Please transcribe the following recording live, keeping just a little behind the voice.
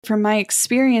From my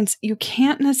experience, you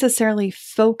can't necessarily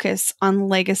focus on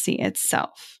legacy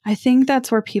itself. I think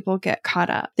that's where people get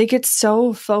caught up. They get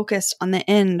so focused on the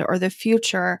end or the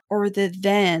future or the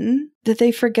then that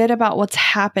they forget about what's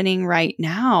happening right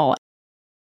now.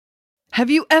 Have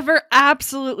you ever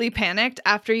absolutely panicked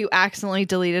after you accidentally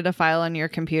deleted a file on your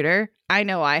computer? I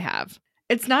know I have.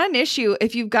 It's not an issue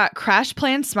if you've got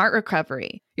CrashPlan Smart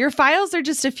Recovery. Your files are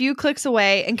just a few clicks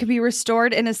away and can be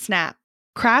restored in a snap.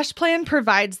 CrashPlan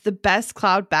provides the best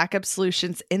cloud backup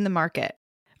solutions in the market.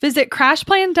 Visit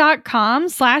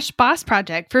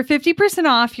crashplan.com/bossproject for 50%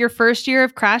 off your first year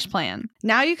of CrashPlan.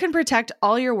 Now you can protect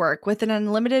all your work with an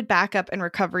unlimited backup and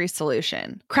recovery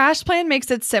solution. CrashPlan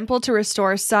makes it simple to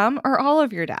restore some or all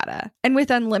of your data. And with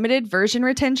unlimited version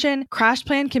retention,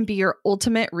 CrashPlan can be your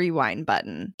ultimate rewind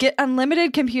button. Get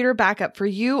unlimited computer backup for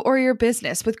you or your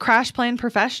business with CrashPlan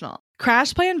Professional.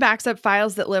 CrashPlan backs up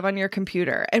files that live on your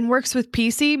computer and works with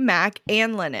PC, Mac,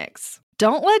 and Linux.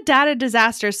 Don't let data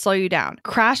disasters slow you down.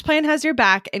 CrashPlan has your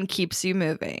back and keeps you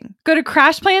moving. Go to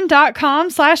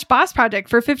crashplan.com/bossproject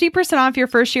for 50% off your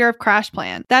first year of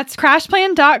CrashPlan. That's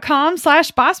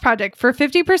crashplan.com/bossproject for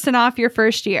 50% off your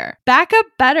first year. Back up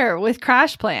better with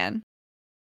CrashPlan.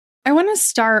 I want to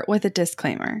start with a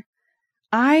disclaimer.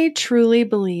 I truly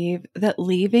believe that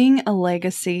leaving a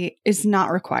legacy is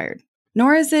not required,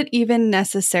 nor is it even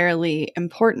necessarily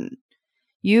important.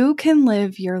 You can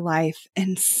live your life,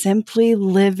 and simply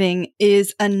living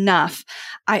is enough.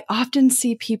 I often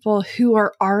see people who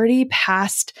are already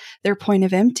past their point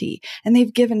of empty, and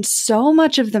they've given so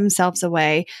much of themselves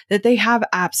away that they have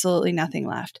absolutely nothing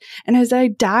left. And as I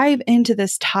dive into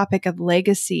this topic of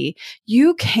legacy,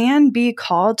 you can be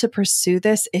called to pursue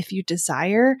this if you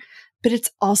desire, but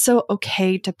it's also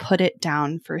okay to put it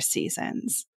down for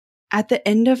seasons. At the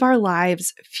end of our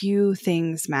lives, few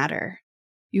things matter.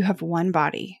 You have one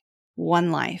body,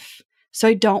 one life. So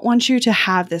I don't want you to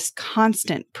have this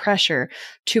constant pressure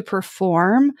to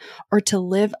perform or to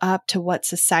live up to what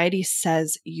society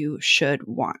says you should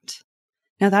want.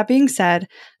 Now, that being said,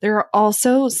 there are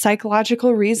also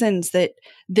psychological reasons that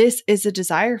this is a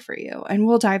desire for you, and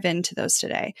we'll dive into those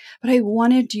today. But I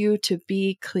wanted you to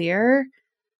be clear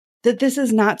that this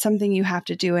is not something you have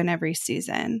to do in every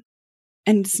season,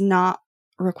 and it's not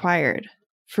required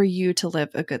for you to live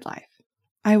a good life.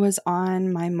 I was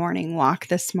on my morning walk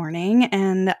this morning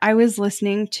and I was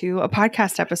listening to a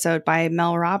podcast episode by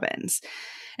Mel Robbins.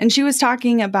 And she was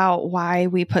talking about why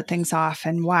we put things off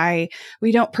and why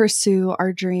we don't pursue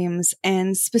our dreams.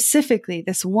 And specifically,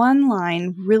 this one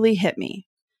line really hit me.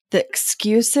 The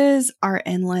excuses are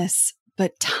endless,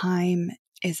 but time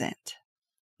isn't.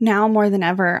 Now more than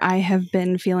ever, I have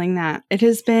been feeling that. It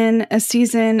has been a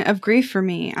season of grief for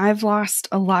me. I've lost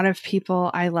a lot of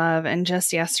people I love, and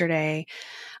just yesterday,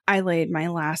 I laid my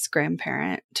last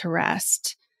grandparent to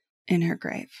rest in her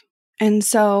grave. And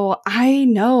so I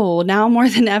know now more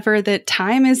than ever that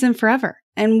time isn't forever,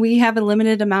 and we have a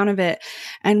limited amount of it,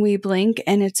 and we blink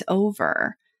and it's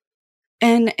over.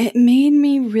 And it made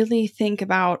me really think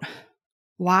about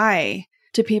why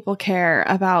do people care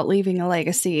about leaving a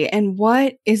legacy and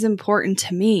what is important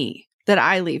to me that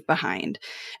I leave behind?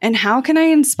 And how can I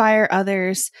inspire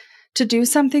others to do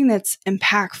something that's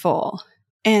impactful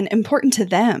and important to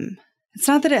them? It's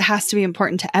not that it has to be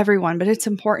important to everyone, but it's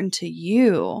important to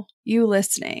you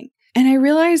listening. And I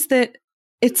realized that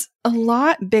it's a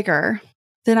lot bigger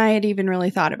than I had even really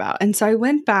thought about. And so I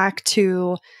went back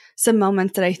to some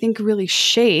moments that I think really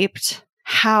shaped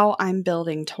how I'm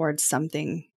building towards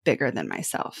something bigger than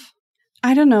myself.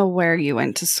 I don't know where you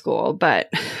went to school, but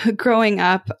growing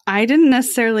up, I didn't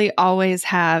necessarily always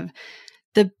have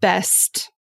the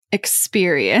best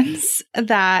experience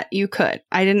that you could.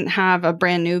 I didn't have a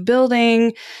brand new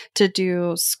building to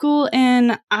do school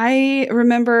in. I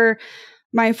remember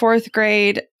my 4th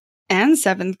grade and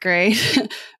 7th grade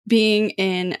being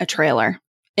in a trailer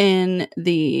in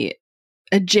the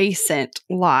adjacent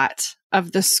lot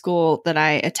of the school that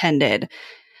I attended.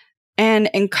 And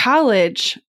in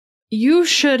college, you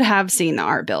should have seen the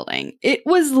art building. It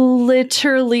was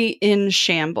literally in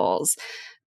shambles.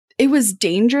 It was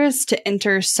dangerous to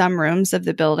enter some rooms of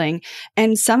the building,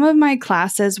 and some of my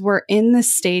classes were in the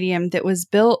stadium that was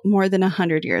built more than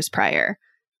 100 years prior.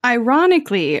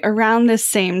 Ironically, around this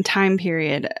same time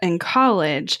period in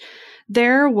college,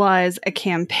 there was a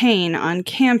campaign on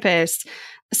campus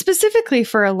specifically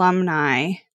for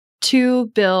alumni to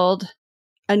build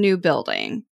a new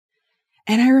building.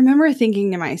 And I remember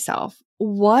thinking to myself,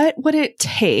 what would it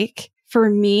take for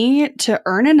me to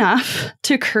earn enough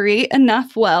to create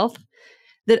enough wealth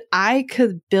that I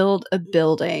could build a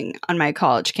building on my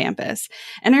college campus.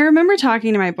 And I remember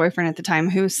talking to my boyfriend at the time,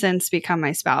 who's since become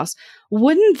my spouse.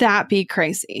 Wouldn't that be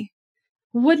crazy?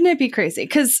 Wouldn't it be crazy?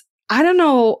 Because I don't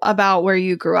know about where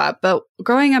you grew up, but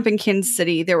growing up in Kansas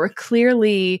City, there were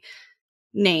clearly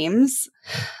names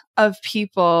of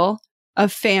people,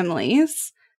 of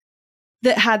families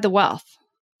that had the wealth,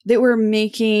 that were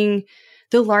making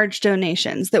the large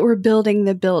donations, that were building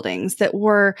the buildings, that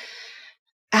were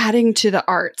adding to the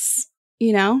arts,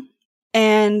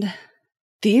 And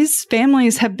these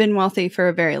families have been wealthy for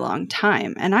a very long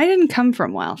time. And I didn't come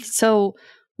from wealth. So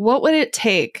what would it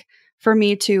take for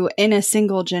me to, in a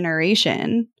single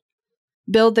generation,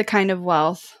 build the kind of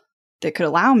wealth that could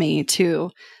allow me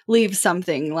to leave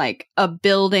something like a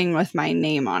building with my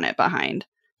name on it behind?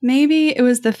 Maybe it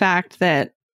was the fact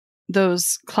that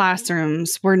those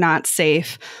classrooms were not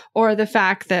safe, or the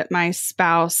fact that my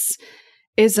spouse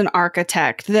is an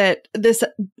architect, that this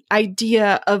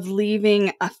idea of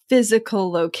leaving a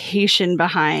physical location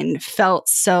behind felt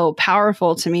so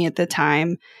powerful to me at the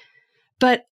time.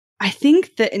 But I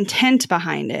think the intent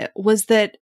behind it was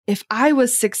that if I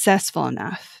was successful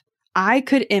enough, I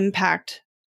could impact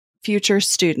future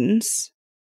students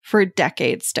for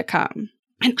decades to come.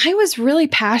 And I was really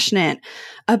passionate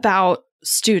about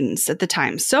students at the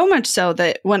time, so much so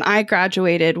that when I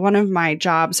graduated, one of my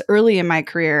jobs early in my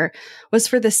career was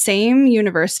for the same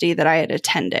university that I had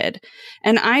attended.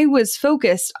 And I was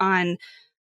focused on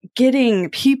getting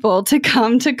people to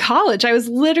come to college. I was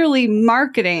literally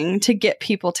marketing to get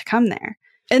people to come there.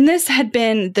 And this had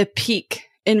been the peak,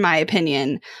 in my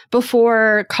opinion,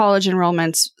 before college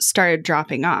enrollments started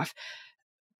dropping off.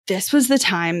 This was the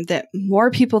time that more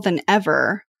people than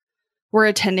ever were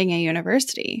attending a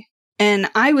university.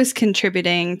 And I was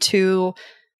contributing to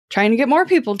trying to get more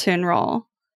people to enroll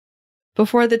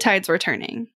before the tides were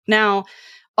turning. Now,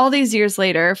 all these years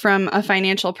later, from a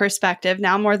financial perspective,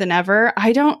 now more than ever,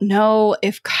 I don't know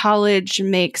if college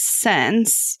makes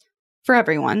sense for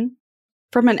everyone.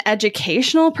 From an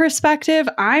educational perspective,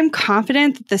 I'm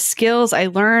confident that the skills I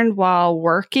learned while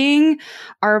working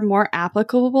are more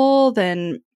applicable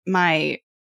than my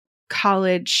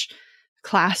college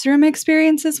classroom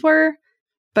experiences were.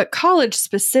 But college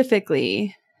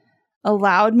specifically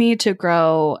allowed me to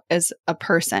grow as a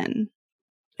person,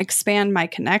 expand my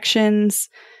connections,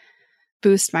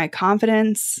 boost my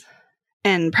confidence,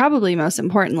 and probably most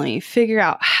importantly, figure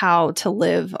out how to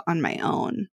live on my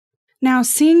own. Now,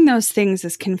 seeing those things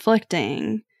as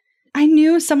conflicting, I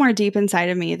knew somewhere deep inside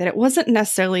of me that it wasn't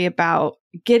necessarily about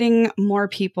getting more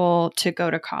people to go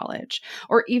to college,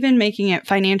 or even making it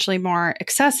financially more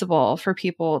accessible for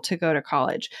people to go to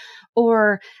college,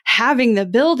 or having the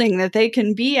building that they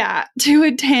can be at to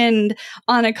attend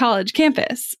on a college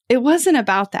campus. It wasn't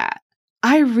about that.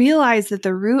 I realized that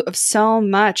the root of so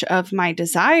much of my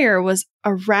desire was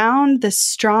around the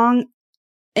strong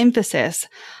emphasis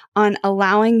on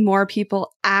allowing more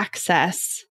people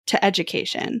access to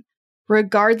education,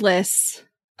 regardless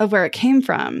of where it came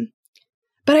from.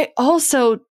 But I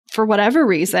also, for whatever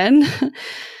reason,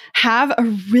 have a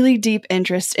really deep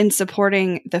interest in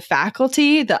supporting the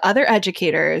faculty, the other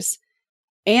educators,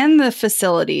 and the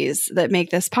facilities that make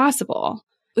this possible,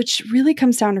 which really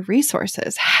comes down to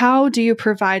resources. How do you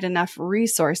provide enough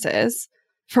resources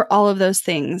for all of those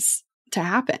things to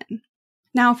happen?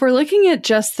 Now, if we're looking at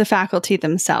just the faculty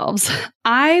themselves,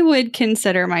 I would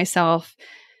consider myself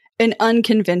an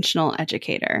unconventional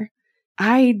educator.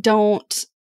 I don't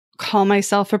call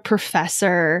myself a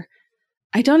professor.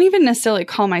 I don't even necessarily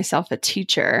call myself a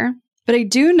teacher, but I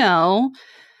do know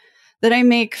that I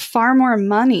make far more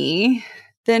money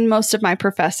than most of my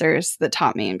professors that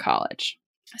taught me in college.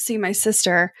 See, my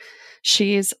sister,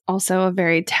 she's also a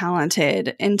very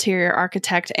talented interior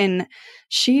architect, and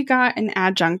she got an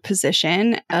adjunct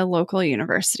position at a local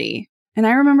university. And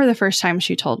I remember the first time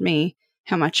she told me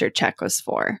how much her check was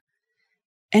for.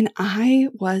 And I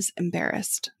was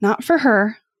embarrassed, not for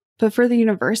her, but for the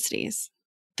universities,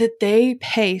 that they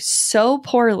pay so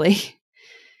poorly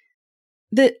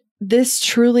that this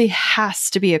truly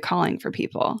has to be a calling for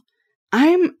people.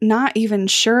 I'm not even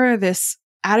sure this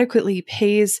adequately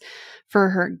pays for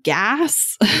her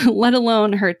gas, let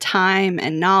alone her time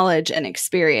and knowledge and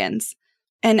experience.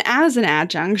 And as an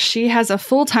adjunct, she has a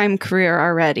full-time career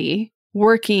already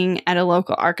working at a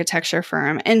local architecture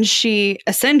firm, and she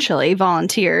essentially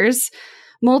volunteers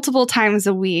multiple times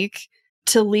a week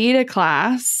to lead a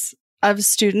class of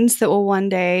students that will one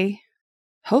day,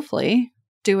 hopefully,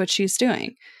 do what she's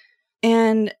doing.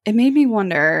 And it made me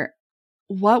wonder,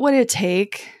 what would it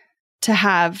take to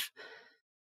have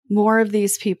more of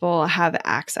these people have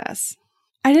access?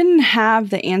 I didn't have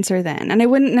the answer then. And I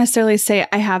wouldn't necessarily say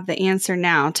I have the answer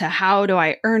now to how do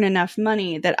I earn enough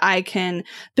money that I can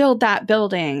build that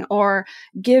building or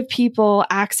give people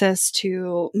access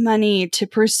to money to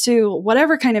pursue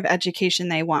whatever kind of education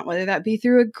they want, whether that be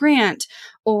through a grant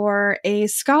or a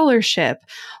scholarship,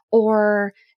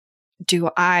 or do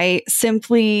I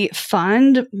simply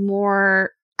fund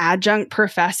more adjunct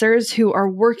professors who are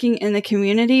working in the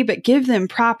community, but give them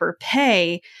proper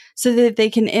pay so that they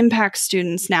can impact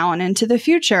students now and into the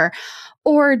future?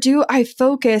 Or do I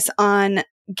focus on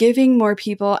giving more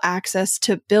people access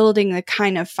to building the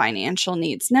kind of financial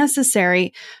needs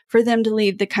necessary for them to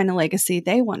lead the kind of legacy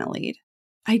they want to lead?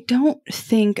 I don't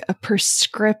think a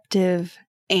prescriptive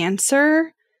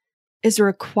answer is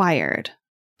required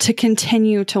to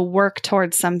continue to work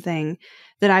towards something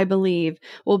that I believe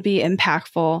will be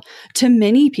impactful to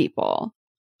many people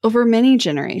over many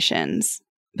generations.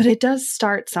 But it does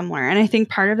start somewhere. And I think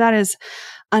part of that is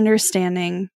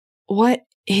understanding what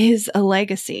is a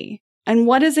legacy and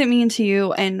what does it mean to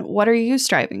you and what are you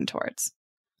striving towards?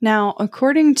 Now,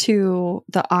 according to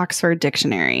the Oxford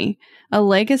Dictionary, a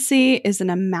legacy is an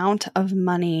amount of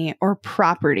money or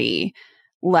property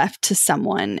left to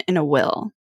someone in a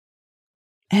will.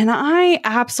 And I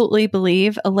absolutely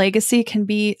believe a legacy can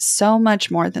be so much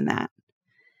more than that.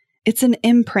 It's an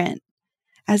imprint,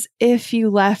 as if you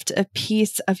left a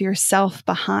piece of yourself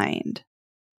behind.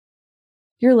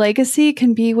 Your legacy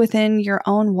can be within your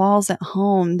own walls at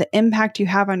home, the impact you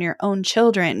have on your own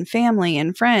children, family,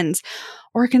 and friends,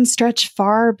 or it can stretch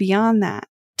far beyond that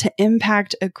to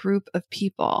impact a group of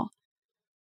people.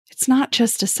 It's not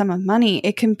just a sum of money.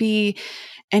 It can be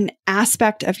an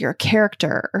aspect of your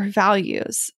character or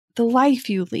values, the life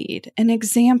you lead, an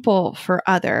example for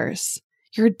others,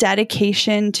 your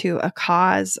dedication to a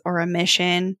cause or a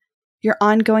mission, your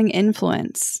ongoing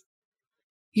influence,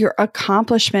 your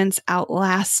accomplishments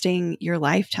outlasting your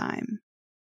lifetime,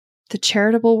 the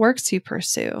charitable works you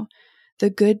pursue, the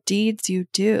good deeds you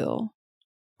do.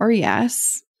 Or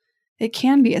yes, it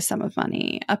can be a sum of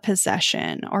money, a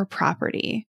possession, or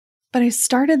property. But I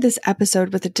started this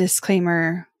episode with a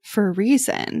disclaimer for a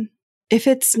reason. If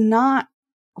it's not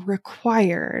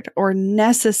required or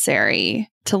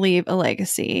necessary to leave a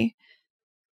legacy,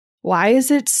 why is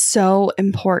it so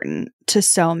important to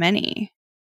so many?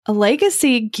 A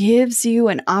legacy gives you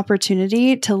an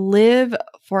opportunity to live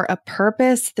for a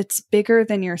purpose that's bigger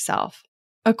than yourself.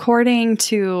 According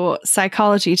to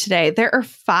Psychology Today, there are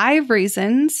 5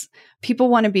 reasons people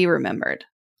want to be remembered.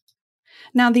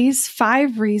 Now, these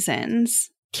 5 reasons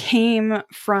came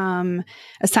from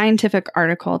a scientific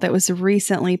article that was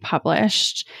recently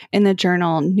published in the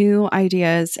journal New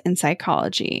Ideas in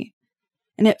Psychology.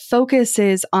 And it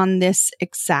focuses on this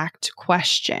exact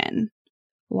question.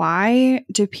 Why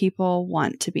do people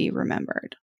want to be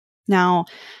remembered? Now,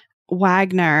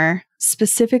 Wagner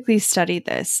specifically studied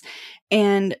this,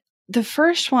 and the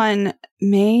first one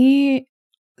may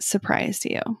surprise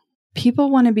you.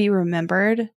 People want to be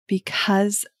remembered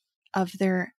because of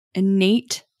their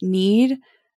innate need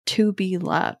to be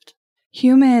loved.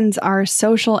 Humans are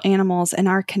social animals, and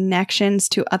our connections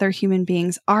to other human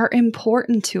beings are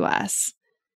important to us.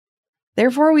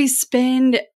 Therefore, we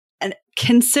spend a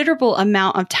considerable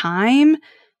amount of time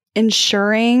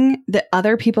ensuring that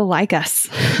other people like us.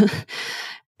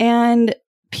 And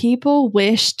people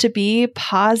wish to be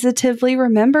positively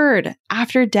remembered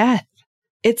after death.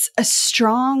 It's a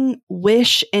strong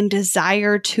wish and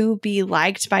desire to be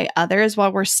liked by others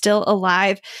while we're still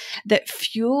alive that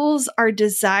fuels our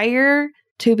desire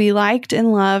to be liked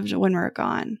and loved when we're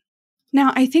gone.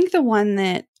 Now, I think the one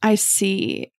that I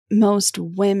see most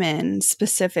women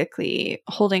specifically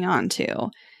holding on to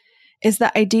is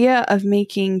the idea of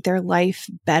making their life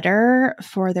better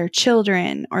for their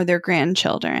children or their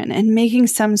grandchildren and making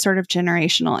some sort of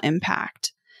generational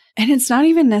impact. And it's not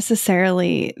even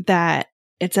necessarily that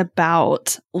it's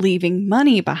about leaving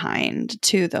money behind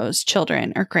to those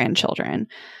children or grandchildren,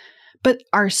 but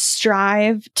our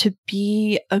strive to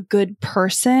be a good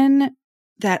person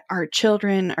that our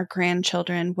children or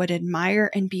grandchildren would admire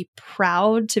and be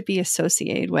proud to be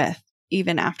associated with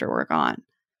even after we're gone.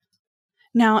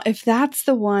 Now, if that's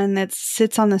the one that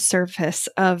sits on the surface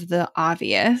of the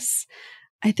obvious,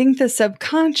 I think the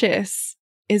subconscious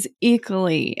is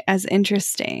equally as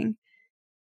interesting.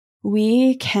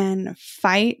 We can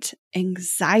fight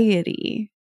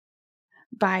anxiety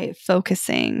by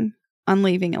focusing on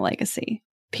leaving a legacy.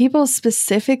 People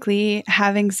specifically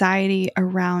have anxiety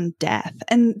around death,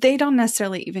 and they don't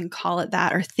necessarily even call it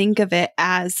that or think of it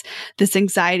as this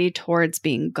anxiety towards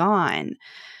being gone.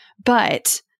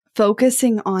 But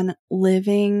focusing on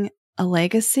living a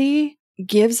legacy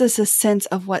gives us a sense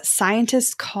of what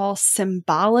scientists call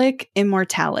symbolic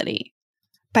immortality.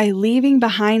 By leaving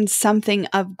behind something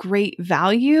of great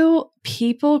value,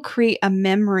 people create a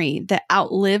memory that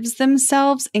outlives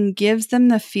themselves and gives them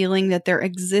the feeling that their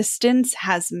existence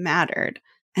has mattered.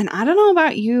 And I don't know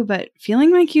about you, but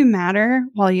feeling like you matter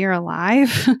while you're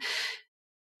alive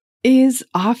is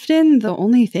often the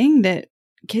only thing that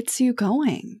gets you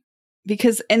going.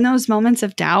 Because in those moments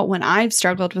of doubt, when I've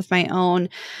struggled with my own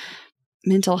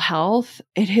mental health,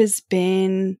 it has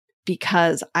been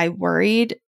because I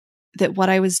worried that what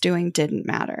I was doing didn't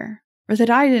matter, or that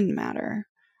I didn't matter,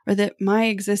 or that my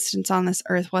existence on this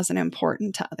earth wasn't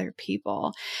important to other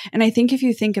people. And I think if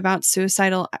you think about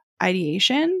suicidal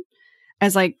ideation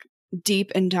as like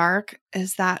deep and dark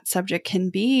as that subject can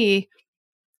be,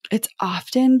 it's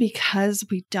often because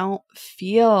we don't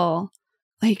feel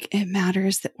like it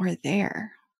matters that we're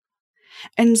there.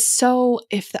 And so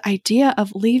if the idea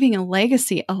of leaving a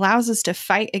legacy allows us to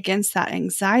fight against that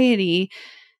anxiety,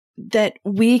 that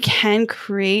we can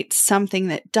create something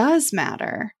that does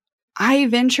matter, I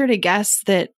venture to guess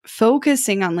that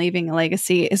focusing on leaving a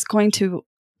legacy is going to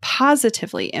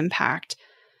positively impact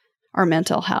our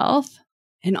mental health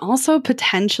and also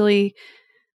potentially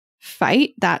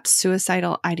fight that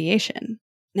suicidal ideation.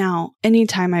 Now,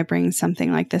 anytime I bring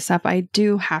something like this up, I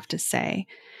do have to say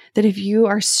that if you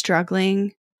are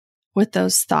struggling with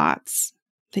those thoughts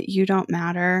that you don't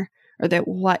matter or that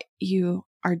what you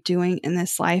are doing in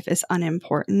this life is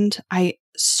unimportant, I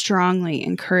strongly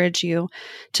encourage you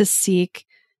to seek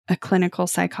a clinical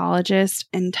psychologist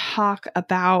and talk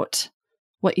about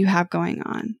what you have going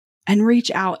on and reach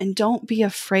out, and don't be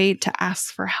afraid to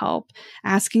ask for help.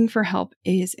 Asking for help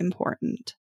is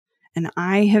important. And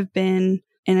I have been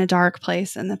in a dark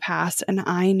place in the past, and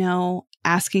I know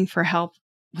asking for help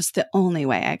was the only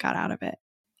way I got out of it.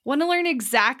 Want to learn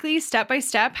exactly step by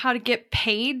step how to get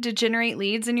paid to generate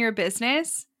leads in your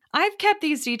business? I've kept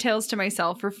these details to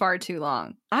myself for far too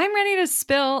long. I'm ready to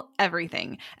spill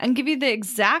everything and give you the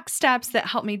exact steps that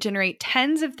help me generate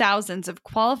tens of thousands of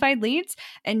qualified leads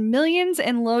and millions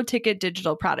in low-ticket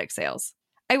digital product sales.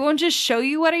 I won't just show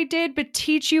you what I did, but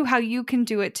teach you how you can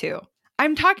do it too.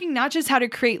 I'm talking not just how to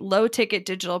create low-ticket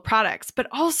digital products, but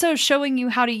also showing you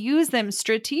how to use them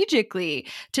strategically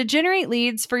to generate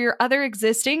leads for your other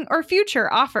existing or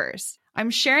future offers. I'm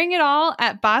sharing it all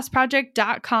at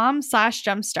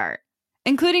bossproject.com/jumpstart,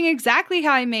 including exactly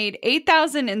how I made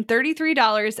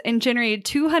 $8,033 and generated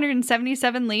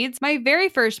 277 leads my very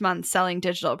first month selling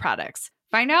digital products.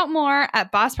 Find out more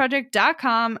at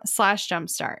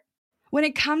bossproject.com/jumpstart. When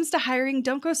it comes to hiring,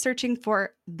 don't go searching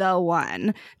for the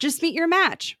one. Just meet your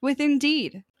match with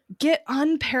Indeed. Get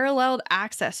unparalleled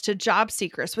access to job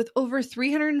seekers with over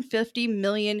 350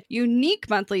 million unique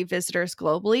monthly visitors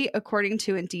globally, according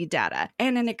to Indeed data,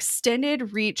 and an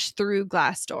extended reach through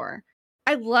Glassdoor.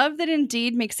 I love that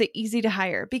Indeed makes it easy to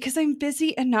hire because I'm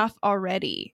busy enough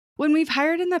already. When we've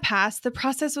hired in the past, the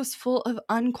process was full of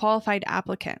unqualified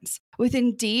applicants. With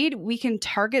Indeed, we can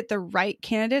target the right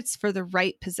candidates for the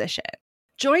right position.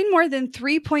 Join more than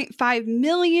 3.5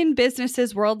 million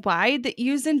businesses worldwide that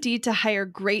use Indeed to hire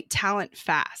great talent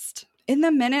fast. In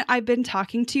the minute I've been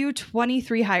talking to you,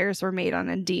 23 hires were made on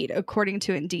Indeed, according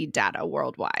to Indeed data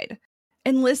worldwide.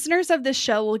 And listeners of this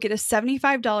show will get a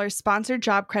 $75 sponsored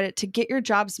job credit to get your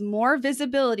jobs more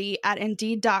visibility at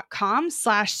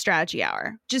Indeed.com/Strategy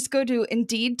Hour. Just go to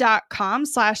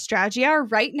Indeed.com/Strategy Hour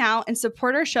right now and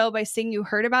support our show by saying you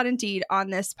heard about Indeed on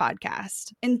this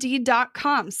podcast.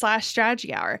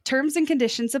 Indeed.com/Strategy Hour. Terms and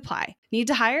conditions apply. Need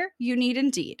to hire? You need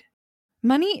Indeed.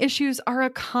 Money issues are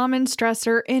a common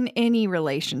stressor in any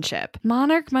relationship.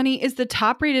 Monarch Money is the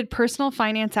top-rated personal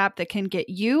finance app that can get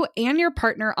you and your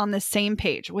partner on the same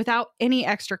page without any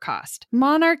extra cost.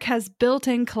 Monarch has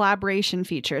built-in collaboration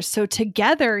features, so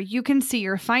together you can see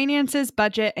your finances,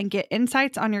 budget, and get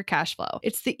insights on your cash flow.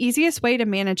 It's the easiest way to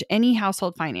manage any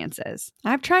household finances.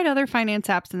 I've tried other finance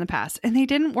apps in the past, and they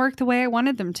didn't work the way I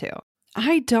wanted them to.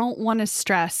 I don't want to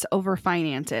stress over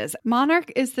finances.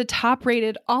 Monarch is the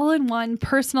top-rated all-in-one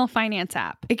personal finance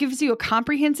app. It gives you a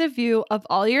comprehensive view of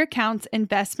all your accounts,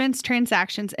 investments,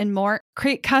 transactions, and more.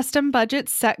 Create custom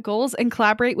budgets, set goals, and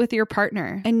collaborate with your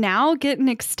partner. And now get an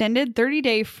extended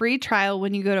 30-day free trial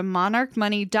when you go to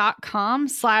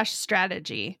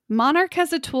monarchmoney.com/strategy. Monarch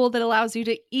has a tool that allows you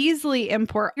to easily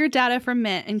import your data from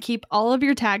Mint and keep all of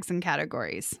your tags and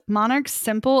categories. Monarch's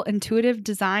simple, intuitive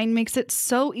design makes it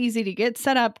so easy to get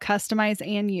set up, customize,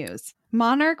 and use.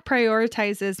 Monarch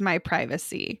prioritizes my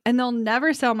privacy, and they'll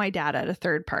never sell my data to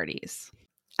third parties.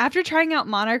 After trying out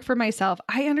Monarch for myself,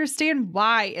 I understand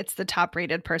why it's the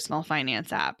top-rated personal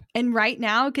finance app. And right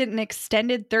now, get an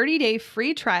extended 30-day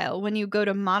free trial when you go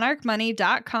to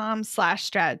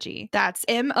monarchmoney.com/strategy. That's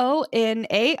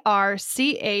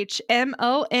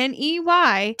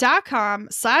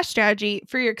MONARCHMONEY.com/strategy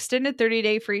for your extended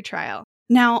 30-day free trial.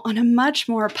 Now, on a much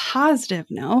more positive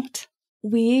note,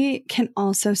 we can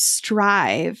also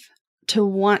strive to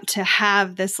want to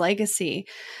have this legacy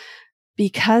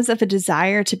because of a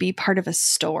desire to be part of a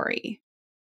story,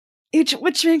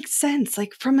 which makes sense.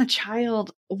 Like from a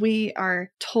child, we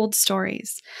are told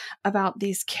stories about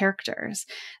these characters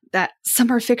that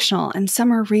some are fictional and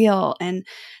some are real, and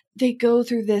they go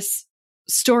through this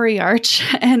story arch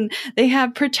and they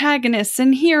have protagonists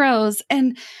and heroes.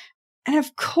 And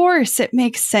of course, it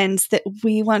makes sense that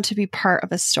we want to be part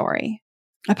of a story,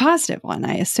 a positive one,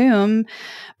 I assume,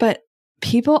 but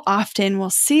people often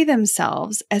will see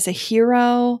themselves as a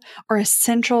hero or a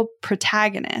central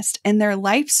protagonist in their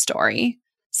life story,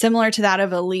 similar to that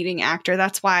of a leading actor.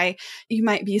 That's why you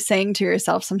might be saying to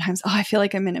yourself sometimes, oh, I feel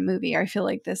like I'm in a movie, or I feel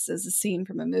like this is a scene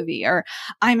from a movie, or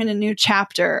I'm in a new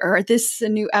chapter, or this is a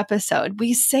new episode.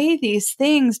 We say these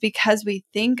things because we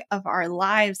think of our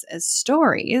lives as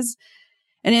stories,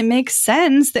 and it makes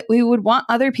sense that we would want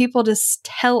other people to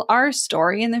tell our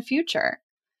story in the future.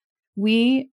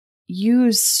 We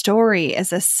use story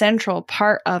as a central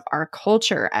part of our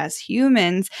culture as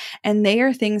humans, and they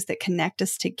are things that connect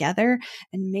us together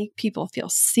and make people feel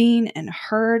seen and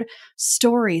heard.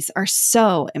 Stories are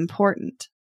so important.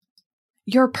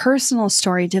 Your personal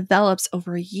story develops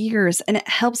over years, and it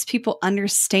helps people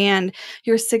understand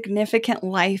your significant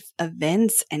life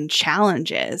events and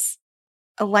challenges.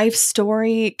 A life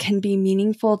story can be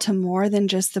meaningful to more than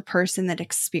just the person that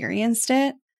experienced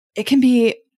it. It can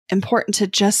be important to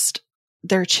just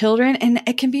their children, and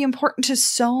it can be important to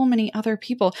so many other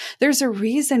people. There's a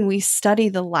reason we study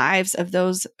the lives of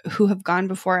those who have gone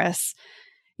before us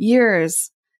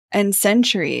years and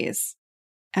centuries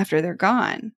after they're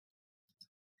gone.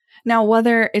 Now,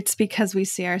 whether it's because we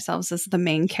see ourselves as the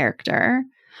main character,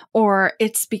 or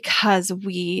it's because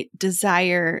we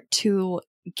desire to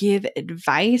give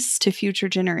advice to future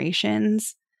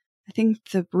generations, I think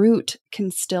the root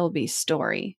can still be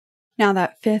story. Now,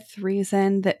 that fifth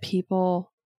reason that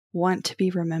people want to be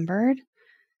remembered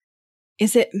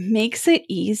is it makes it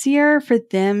easier for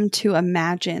them to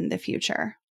imagine the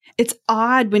future. It's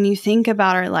odd when you think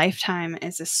about our lifetime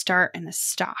as a start and a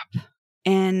stop,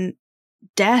 and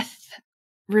death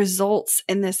results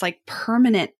in this like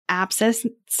permanent absence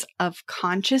of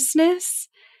consciousness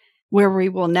where we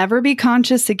will never be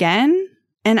conscious again.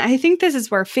 And I think this is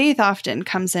where faith often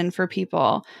comes in for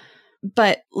people.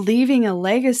 But leaving a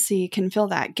legacy can fill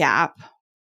that gap,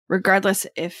 regardless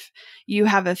if you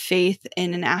have a faith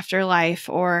in an afterlife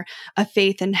or a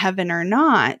faith in heaven or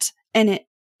not. And it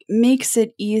makes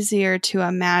it easier to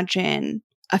imagine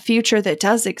a future that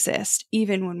does exist,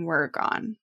 even when we're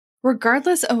gone,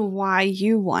 regardless of why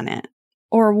you want it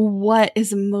or what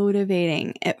is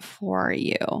motivating it for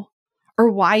you or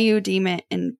why you deem it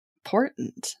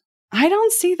important. I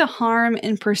don't see the harm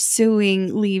in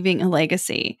pursuing leaving a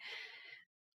legacy.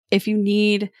 If you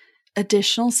need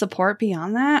additional support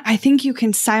beyond that, I think you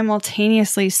can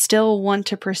simultaneously still want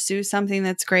to pursue something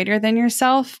that's greater than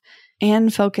yourself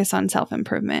and focus on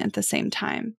self-improvement at the same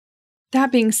time.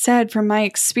 That being said, from my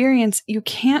experience, you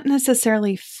can't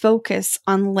necessarily focus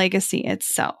on legacy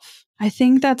itself. I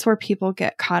think that's where people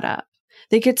get caught up.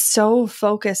 They get so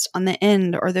focused on the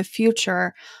end or the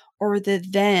future or the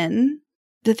then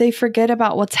that they forget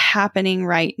about what's happening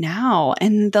right now,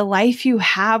 and the life you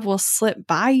have will slip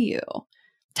by you.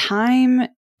 Time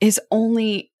is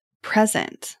only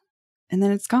present, and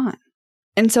then it's gone.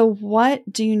 And so what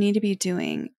do you need to be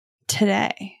doing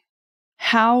today?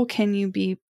 How can you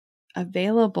be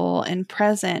available and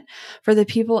present for the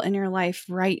people in your life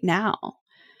right now?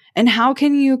 And how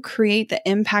can you create the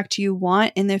impact you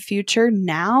want in the future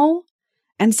now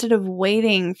instead of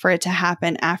waiting for it to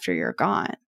happen after you're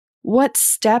gone? What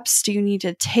steps do you need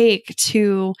to take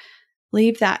to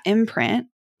leave that imprint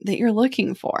that you're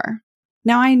looking for?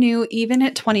 Now, I knew even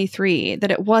at 23 that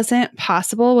it wasn't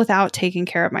possible without taking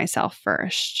care of myself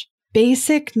first.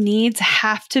 Basic needs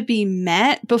have to be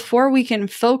met before we can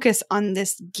focus on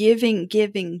this giving.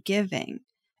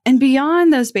 And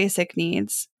beyond those basic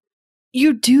needs,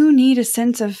 you do need a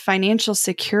sense of financial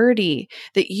security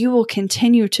that you will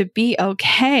continue to be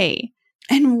okay.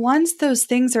 And once those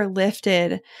things are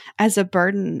lifted as a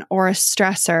burden or a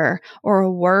stressor or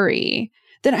a worry,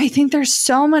 then I think there's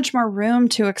so much more room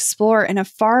to explore in a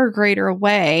far greater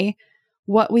way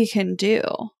what we can do,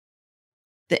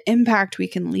 the impact we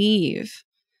can leave,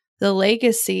 the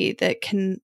legacy that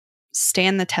can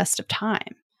stand the test of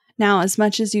time. Now, as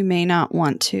much as you may not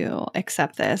want to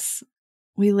accept this,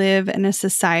 we live in a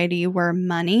society where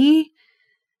money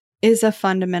is a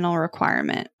fundamental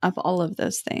requirement of all of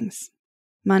those things.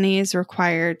 Money is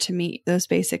required to meet those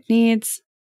basic needs.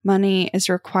 Money is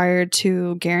required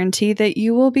to guarantee that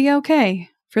you will be okay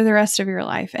for the rest of your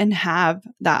life and have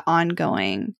that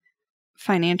ongoing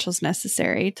financials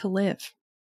necessary to live.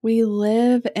 We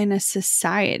live in a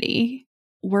society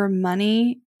where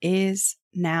money is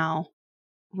now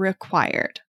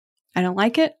required. I don't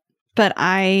like it, but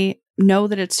I know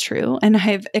that it's true and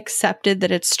I've accepted that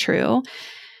it's true.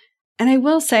 And I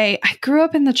will say, I grew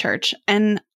up in the church,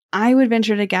 and I would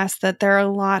venture to guess that there are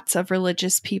lots of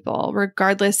religious people,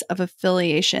 regardless of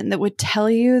affiliation, that would tell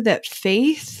you that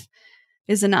faith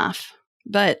is enough.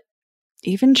 But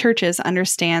even churches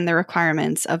understand the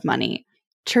requirements of money.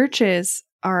 Churches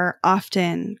are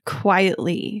often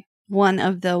quietly one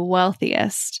of the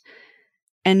wealthiest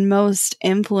and most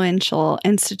influential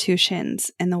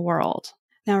institutions in the world.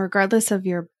 Now, regardless of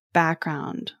your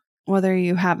background, whether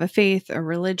you have a faith or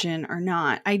religion or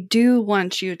not, I do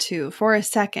want you to, for a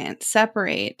second,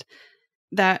 separate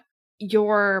that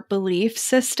your belief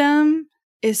system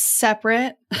is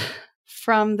separate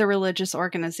from the religious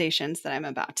organizations that I'm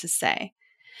about to say.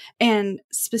 And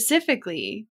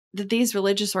specifically, that these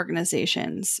religious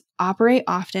organizations operate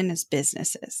often as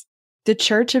businesses. The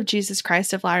Church of Jesus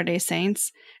Christ of Latter-day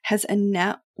Saints has a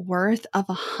net worth of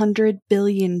 $100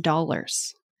 billion.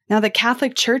 Now, the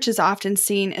Catholic Church is often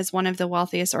seen as one of the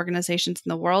wealthiest organizations in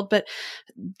the world, but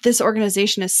this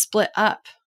organization is split up.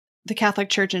 The Catholic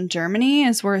Church in Germany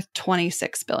is worth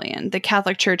 $26 billion. The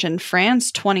Catholic Church in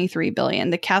France, $23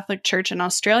 billion. The Catholic Church in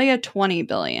Australia, $20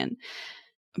 billion.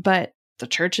 But the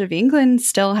Church of England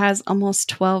still has almost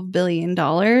 $12 billion.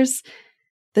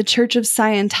 The Church of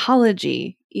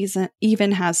Scientology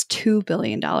even has $2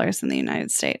 billion in the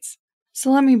United States. So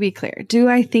let me be clear. Do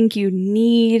I think you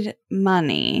need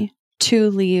money to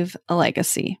leave a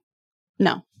legacy?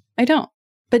 No, I don't.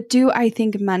 But do I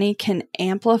think money can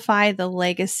amplify the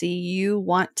legacy you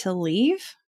want to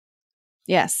leave?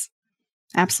 Yes,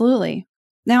 absolutely.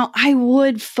 Now, I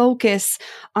would focus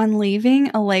on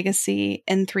leaving a legacy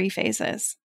in 3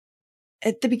 phases.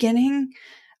 At the beginning,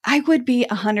 I would be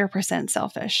 100%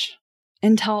 selfish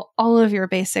until all of your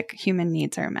basic human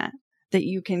needs are met. That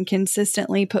you can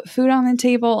consistently put food on the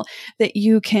table, that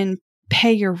you can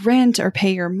pay your rent or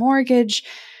pay your mortgage,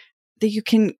 that you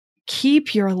can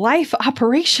keep your life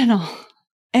operational.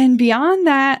 And beyond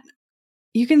that,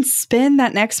 you can spend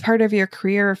that next part of your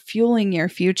career fueling your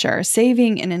future,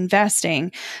 saving and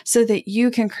investing so that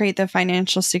you can create the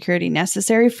financial security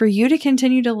necessary for you to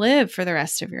continue to live for the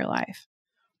rest of your life.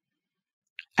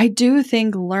 I do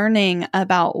think learning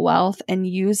about wealth and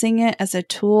using it as a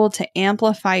tool to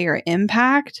amplify your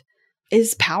impact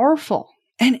is powerful.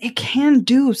 And it can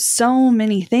do so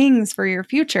many things for your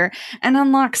future and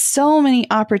unlock so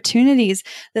many opportunities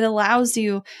that allows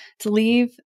you to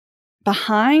leave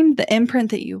behind the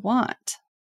imprint that you want.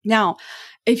 Now,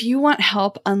 if you want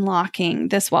help unlocking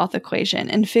this wealth equation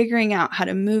and figuring out how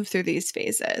to move through these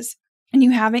phases, and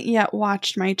you haven't yet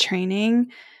watched my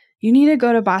training, you need to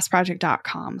go to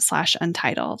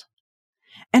bossproject.com/untitled.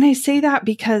 And I say that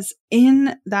because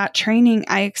in that training,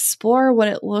 I explore what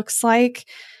it looks like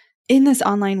in this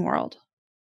online world.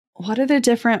 What are the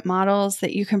different models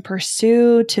that you can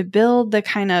pursue to build the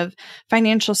kind of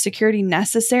financial security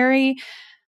necessary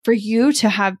for you to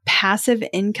have passive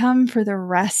income for the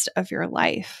rest of your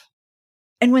life?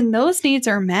 And when those needs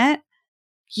are met,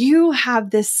 you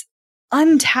have this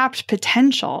untapped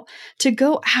potential to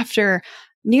go after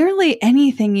nearly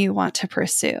anything you want to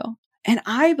pursue. And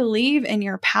I believe in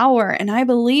your power, and I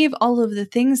believe all of the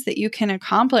things that you can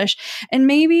accomplish. And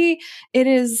maybe it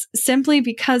is simply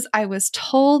because I was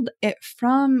told it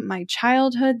from my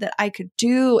childhood that I could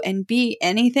do and be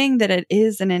anything, that it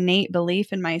is an innate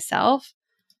belief in myself.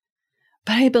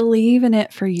 But I believe in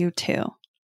it for you too.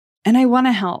 And I want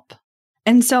to help.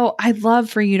 And so I'd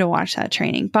love for you to watch that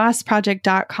training,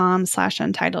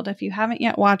 bossproject.com/untitled. If you haven't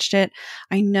yet watched it,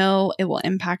 I know it will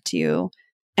impact you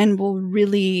and will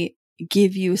really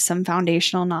give you some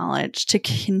foundational knowledge to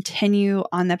continue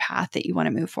on the path that you want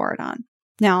to move forward on.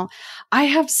 Now, I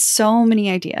have so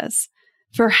many ideas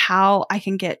for how I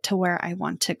can get to where I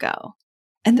want to go.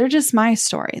 And they're just my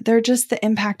story. They're just the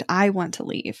impact I want to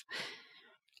leave.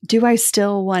 Do I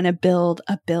still want to build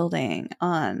a building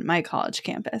on my college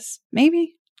campus?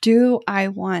 Maybe. Do I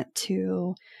want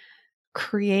to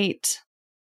create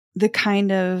the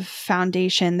kind of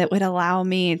foundation that would allow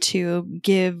me to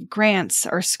give grants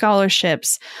or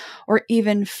scholarships or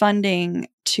even funding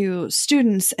to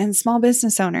students and small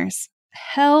business owners.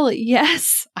 Hell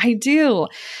yes, I do.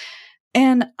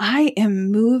 And I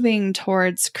am moving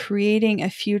towards creating a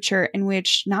future in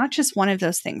which not just one of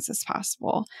those things is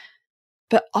possible,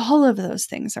 but all of those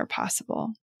things are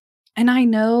possible. And I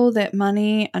know that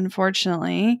money,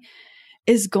 unfortunately,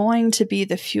 is going to be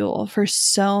the fuel for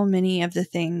so many of the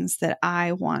things that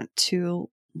I want to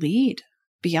lead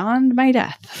beyond my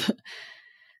death.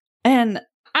 And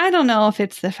I don't know if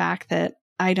it's the fact that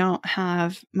I don't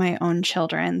have my own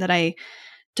children, that I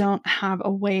don't have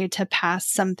a way to pass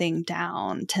something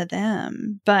down to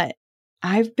them, but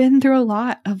I've been through a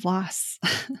lot of loss.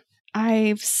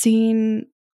 I've seen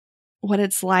what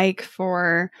it's like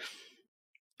for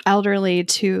elderly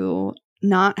to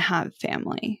not have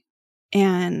family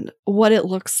and what it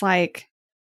looks like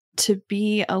to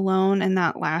be alone in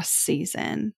that last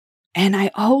season. And I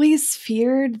always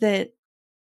feared that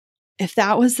if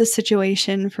that was the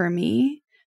situation for me,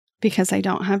 because I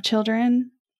don't have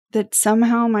children, that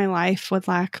somehow my life would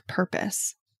lack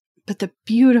purpose. But the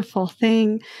beautiful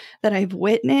thing that I've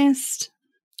witnessed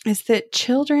is that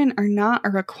children are not a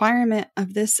requirement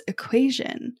of this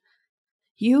equation.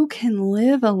 You can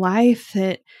live a life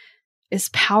that is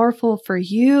powerful for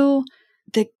you,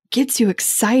 that gets you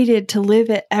excited to live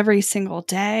it every single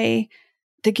day,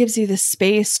 that gives you the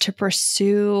space to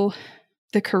pursue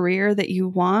the career that you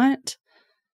want,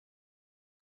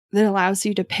 that allows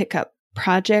you to pick up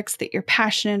projects that you're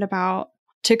passionate about,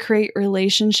 to create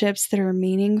relationships that are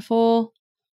meaningful,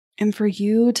 and for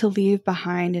you to leave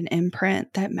behind an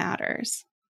imprint that matters.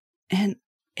 And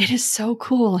it is so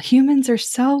cool. Humans are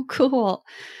so cool.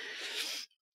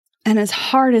 And as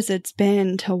hard as it's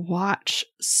been to watch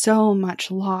so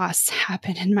much loss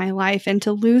happen in my life and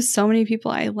to lose so many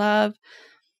people I love,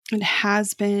 it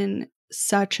has been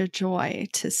such a joy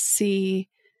to see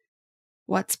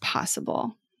what's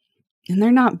possible. And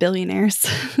they're not billionaires.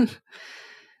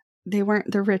 They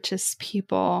weren't the richest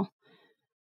people,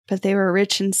 but they were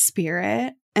rich in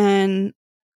spirit and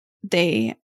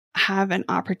they have an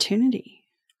opportunity.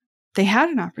 They had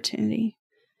an opportunity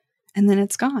and then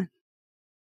it's gone.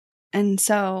 And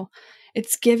so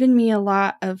it's given me a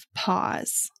lot of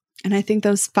pause. And I think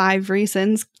those 5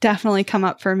 reasons definitely come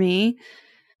up for me,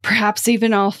 perhaps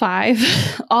even all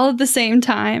 5, all at the same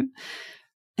time.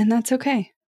 And that's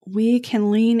okay. We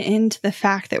can lean into the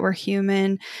fact that we're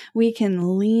human. We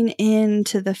can lean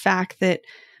into the fact that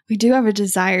we do have a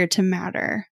desire to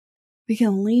matter. We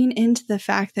can lean into the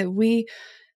fact that we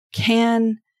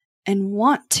can and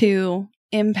want to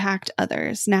impact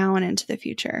others now and into the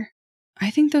future. I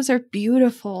think those are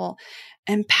beautiful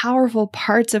and powerful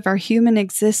parts of our human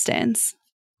existence.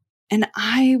 And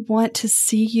I want to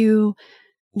see you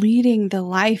leading the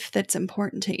life that's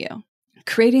important to you,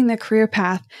 creating the career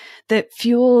path that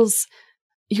fuels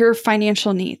your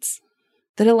financial needs,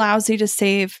 that allows you to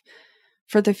save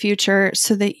for the future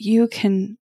so that you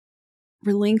can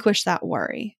relinquish that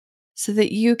worry, so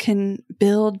that you can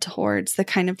build towards the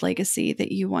kind of legacy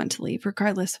that you want to leave,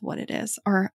 regardless of what it is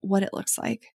or what it looks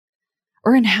like.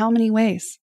 Or in how many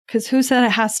ways? Because who said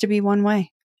it has to be one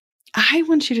way? I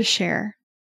want you to share.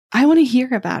 I want to hear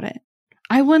about it.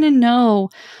 I want to know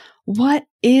what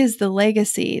is the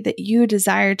legacy that you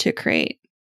desire to create?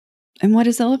 And what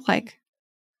does it look like?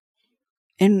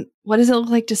 And what does it look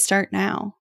like to start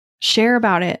now? Share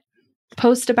about it.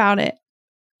 Post about it.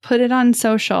 Put it on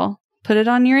social. Put it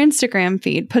on your Instagram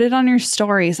feed. Put it on your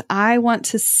stories. I want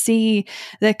to see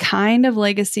the kind of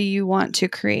legacy you want to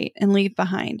create and leave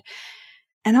behind.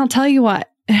 And I'll tell you what,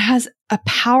 it has a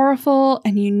powerful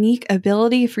and unique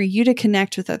ability for you to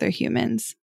connect with other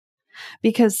humans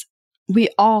because we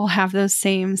all have those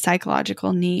same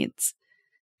psychological needs.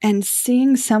 And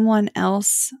seeing someone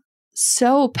else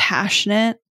so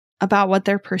passionate about what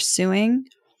they're pursuing,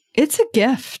 it's a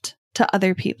gift to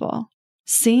other people.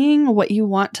 Seeing what you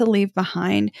want to leave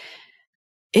behind,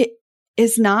 it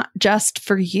is not just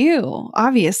for you,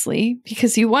 obviously,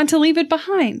 because you want to leave it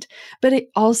behind, but it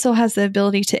also has the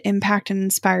ability to impact and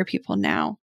inspire people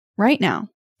now, right now,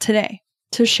 today,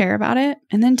 to share about it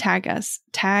and then tag us.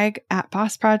 Tag at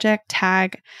Boss Project,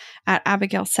 tag at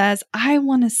Abigail Says. I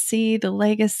want to see the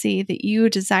legacy that you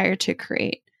desire to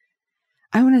create.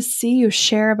 I want to see you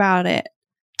share about it,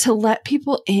 to let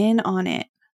people in on it,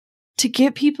 to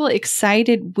get people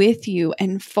excited with you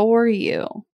and for you.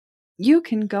 You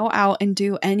can go out and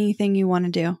do anything you want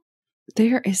to do.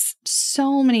 There is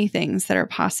so many things that are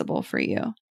possible for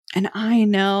you. And I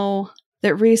know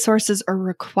that resources are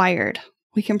required.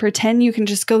 We can pretend you can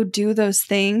just go do those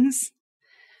things,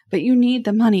 but you need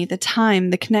the money, the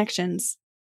time, the connections,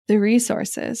 the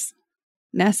resources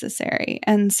necessary.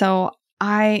 And so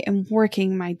I am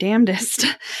working my damnedest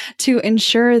to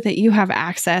ensure that you have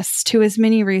access to as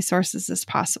many resources as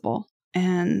possible.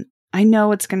 And I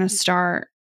know it's going to start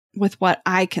with what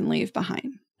I can leave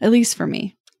behind, at least for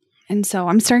me. And so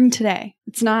I'm starting today.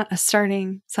 It's not a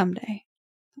starting someday.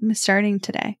 I'm starting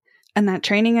today. And that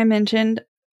training I mentioned,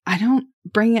 I don't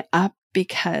bring it up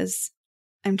because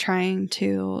I'm trying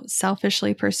to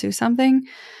selfishly pursue something.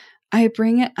 I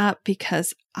bring it up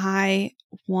because I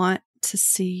want to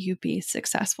see you be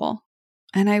successful.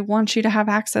 And I want you to have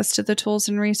access to the tools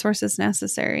and resources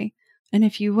necessary. And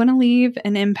if you want to leave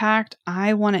an impact,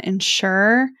 I want to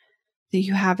ensure that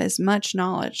you have as much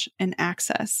knowledge and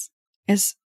access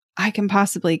as I can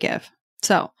possibly give.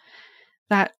 So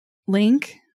that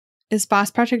link is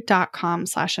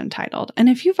bossproject.com/untitled. And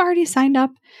if you've already signed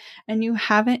up and you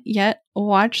haven't yet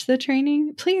watched the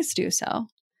training, please do so.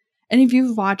 And if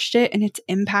you've watched it and it's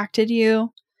impacted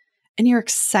you and you're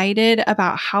excited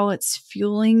about how it's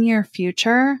fueling your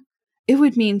future, it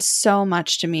would mean so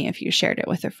much to me if you shared it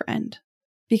with a friend,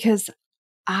 because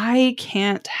I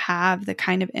can't have the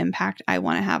kind of impact I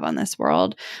want to have on this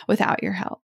world without your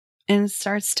help. And it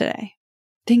starts today.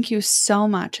 Thank you so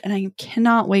much. And I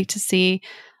cannot wait to see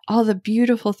all the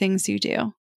beautiful things you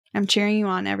do. I'm cheering you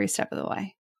on every step of the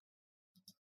way.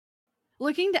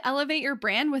 Looking to elevate your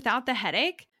brand without the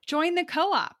headache? Join the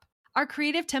Co-op, our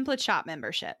creative template shop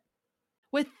membership.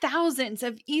 With thousands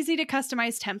of easy to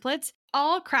customize templates,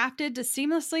 all crafted to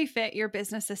seamlessly fit your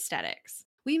business aesthetics,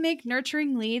 we make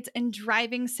nurturing leads and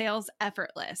driving sales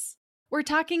effortless. We're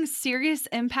talking serious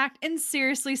impact and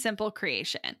seriously simple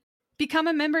creation. Become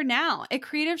a member now at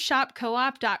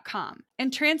creativeshopcoop.com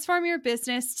and transform your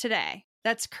business today.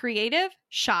 That's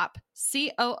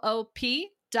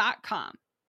creativeshopcoop.com.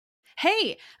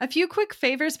 Hey, a few quick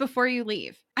favors before you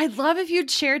leave. I'd love if you'd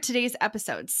share today's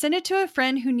episode, send it to a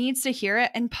friend who needs to hear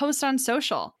it, and post on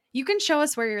social. You can show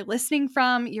us where you're listening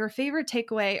from, your favorite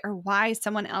takeaway, or why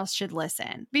someone else should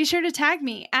listen. Be sure to tag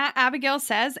me at Abigail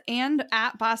Says and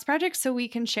at Boss Project so we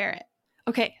can share it.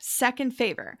 Okay, second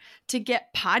favor, to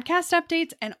get podcast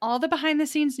updates and all the behind the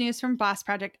scenes news from Boss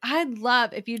Project, I'd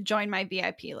love if you'd join my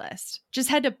VIP list. Just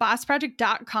head to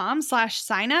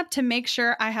bossproject.com/sign up to make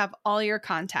sure I have all your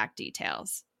contact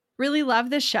details. Really love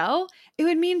the show? It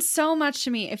would mean so much to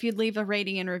me if you'd leave a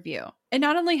rating and review. It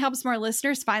not only helps more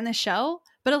listeners find the show,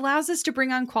 but allows us to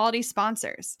bring on quality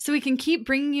sponsors so we can keep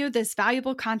bringing you this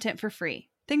valuable content for free.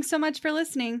 Thanks so much for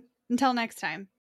listening. Until next time.